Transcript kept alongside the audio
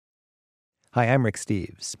Hi, I'm Rick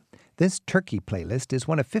Steves. This Turkey playlist is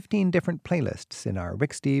one of 15 different playlists in our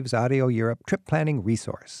Rick Steves Audio Europe trip planning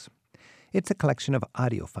resource. It's a collection of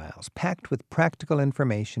audio files packed with practical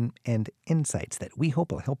information and insights that we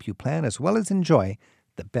hope will help you plan as well as enjoy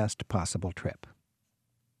the best possible trip.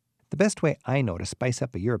 The best way I know to spice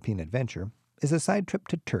up a European adventure is a side trip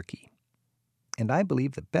to Turkey. And I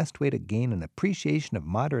believe the best way to gain an appreciation of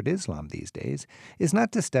moderate Islam these days is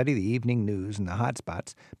not to study the evening news and the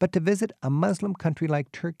hotspots, but to visit a Muslim country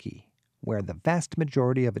like Turkey, where the vast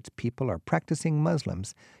majority of its people are practicing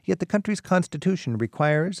Muslims, yet the country's constitution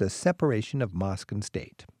requires a separation of mosque and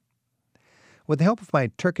state. With the help of my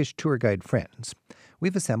Turkish tour guide friends,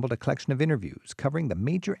 we've assembled a collection of interviews covering the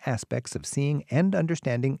major aspects of seeing and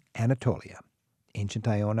understanding Anatolia, ancient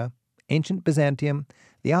Iona, ancient Byzantium,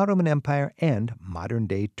 the Ottoman Empire, and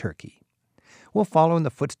modern-day Turkey. We'll follow in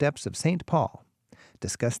the footsteps of St. Paul,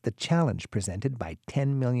 discuss the challenge presented by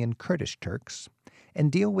 10 million Kurdish Turks,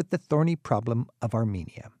 and deal with the thorny problem of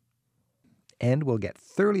Armenia. And we'll get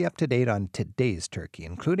thoroughly up to date on today's Turkey,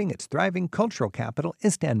 including its thriving cultural capital,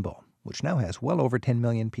 Istanbul, which now has well over 10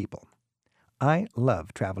 million people. I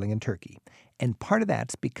love traveling in Turkey, and part of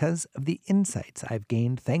that's because of the insights I've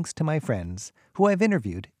gained thanks to my friends who I've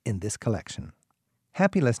interviewed in this collection.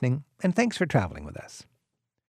 Happy listening, and thanks for traveling with us.